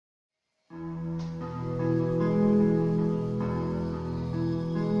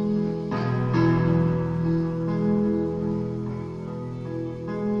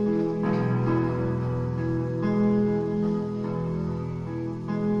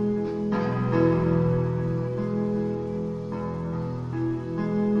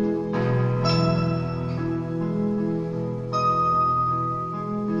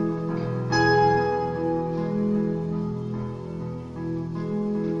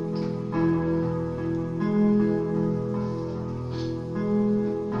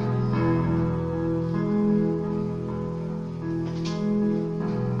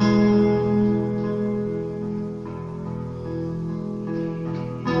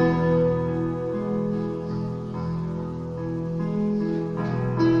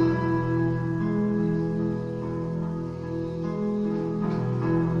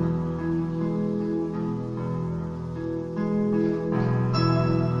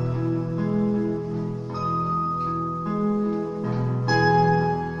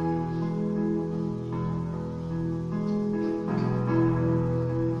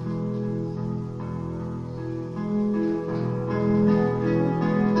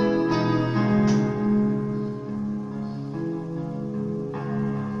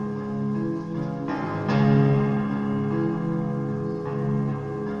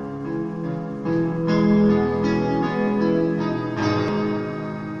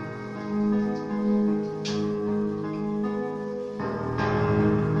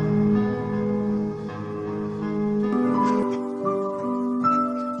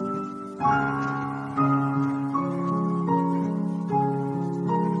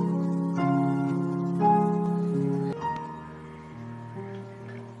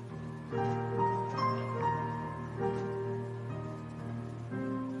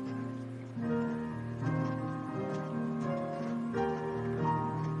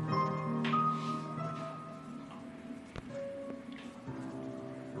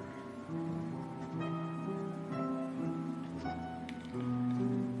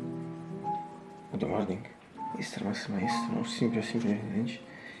Good morning, Mr. Maestro, no simple Lynch.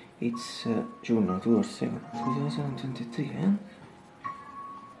 It's June 2nd, 2023,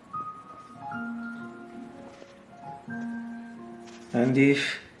 And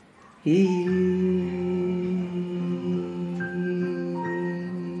if he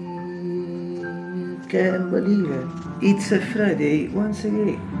can believe it, it's a Friday once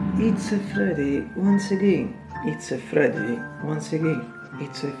again. It's a Friday once again. It's a Friday once again.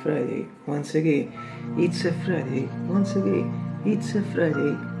 It's a Friday once again. It's a Friday once again. It's a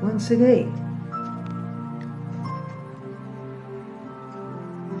Friday once again.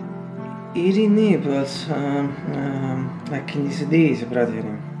 Here in Naples, like in these days,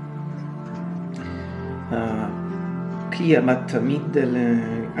 practically, clear but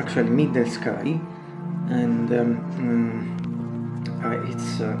actually middle sky, and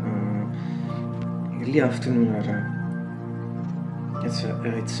it's early afternoon,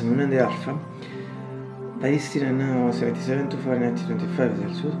 it's noon and a half. By this time now 77 to Fahrenheit 25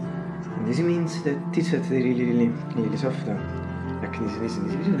 Celsius, and this means that it's really soft. Like in this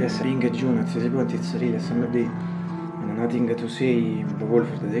video, being June at this point, it's really a summer day, and nothing to say above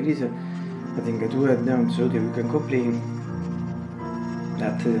for the degrees, nothing to add down, so that we can complain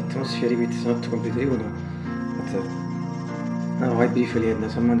that the atmosphere is not completely good. But now I briefly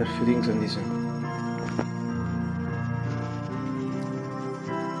add some other few things on this.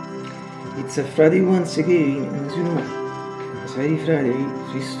 It's a Friday once again, as you know. It's very Friday,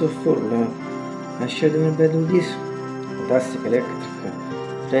 first of all, I shared my bed with this fantastic electric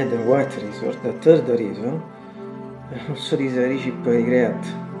red and white resort. The third reason, also this very cheap regret.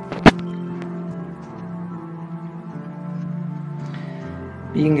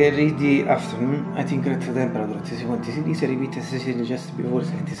 Being a ready afternoon, I think that the temperature at this point is repeated just before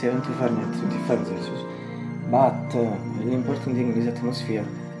 77 to Fahrenheit 25 Celsius. But the important thing in this atmosphere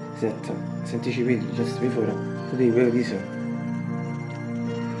is that, as anticipated just before, today we have this.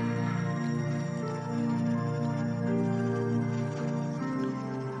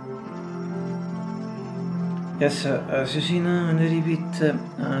 Yes, as you see now in the repeat,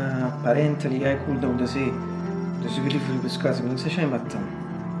 apparently I could have say the beautiful skies in the sunshine, but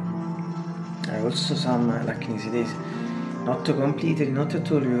also some, like in these days, not completely, not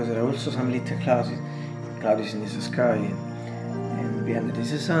at all, because there are also some little clouds in the sky, and behind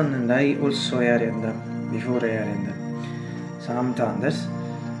this sun, and I also heard, before I heard some thunders.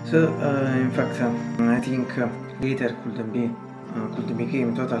 So, in fact, I think later could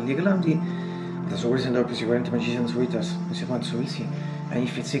become totally cloudy. So we'll send up sicuramente magicians with us, so we'll see. And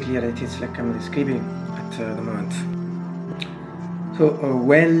if it's clear that it's like I'm describing at the moment. So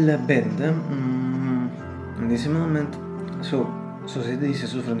well bend in this moment. So se dice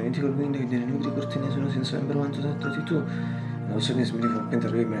sopra the mythical window with the new cortine sono since November 1 2022, and also this beautiful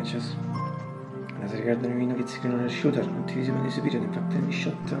pentagram matches. And as regards the window it's screen on a shooter, not visible in this period, in fact any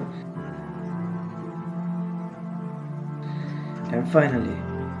shot. And finally,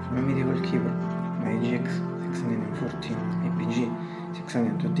 from a mythical keyboard, my GX 614 APG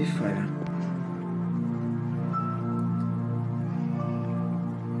 625.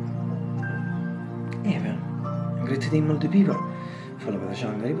 Eva, a great day all the people follow the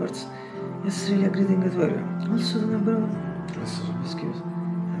channel reports. Yes, really a greeting as well. Also to number one. Also so excuse.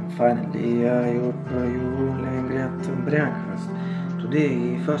 And finally, I hope you will get breakfast.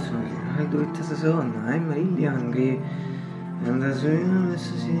 Today, fortunately, I'll do it as a son. I'm really hungry. And as we always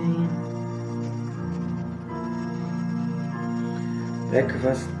see,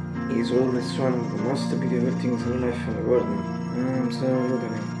 breakfast is always one of the most beautiful things in life in the world. I'm so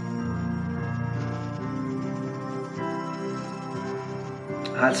loving it.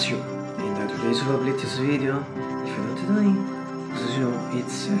 I'll see you in today's latest video. If you don't know, so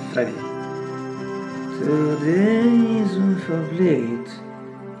it's Friday. Today's favorite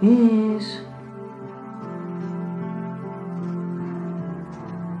is